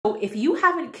So if you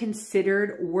haven't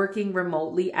considered working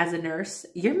remotely as a nurse,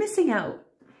 you're missing out.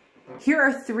 Here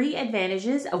are 3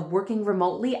 advantages of working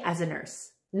remotely as a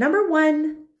nurse. Number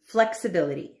 1,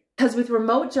 flexibility. Because with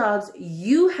remote jobs,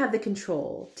 you have the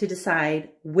control to decide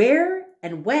where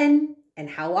and when and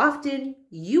how often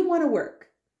you want to work.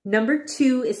 Number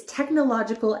 2 is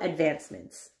technological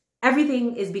advancements.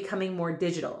 Everything is becoming more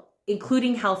digital,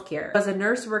 including healthcare. As a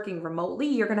nurse working remotely,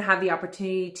 you're going to have the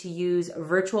opportunity to use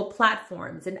virtual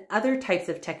platforms and other types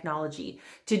of technology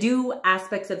to do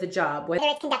aspects of the job, whether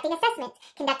it's conducting assessments,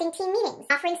 conducting team meetings,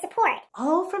 offering support,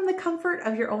 all from the comfort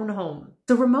of your own home.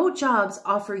 So remote jobs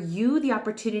offer you the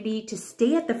opportunity to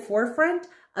stay at the forefront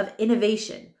of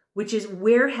innovation, which is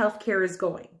where healthcare is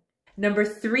going. Number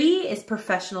 3 is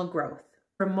professional growth.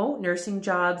 Remote nursing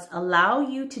jobs allow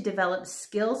you to develop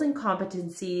skills and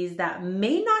competencies that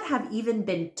may not have even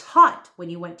been taught when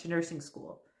you went to nursing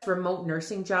school. Remote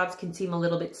nursing jobs can seem a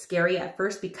little bit scary at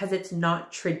first because it's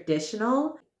not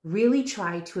traditional. Really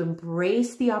try to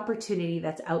embrace the opportunity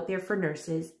that's out there for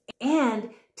nurses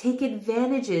and take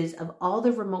advantages of all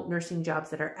the remote nursing jobs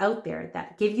that are out there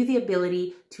that give you the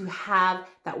ability to have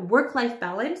that work-life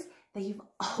balance that you've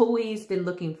always been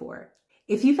looking for.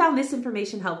 If you found this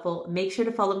information helpful, make sure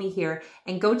to follow me here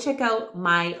and go check out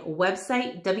my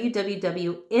website,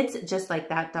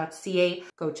 www.itsjustlikeThat.ca.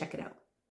 Go check it out.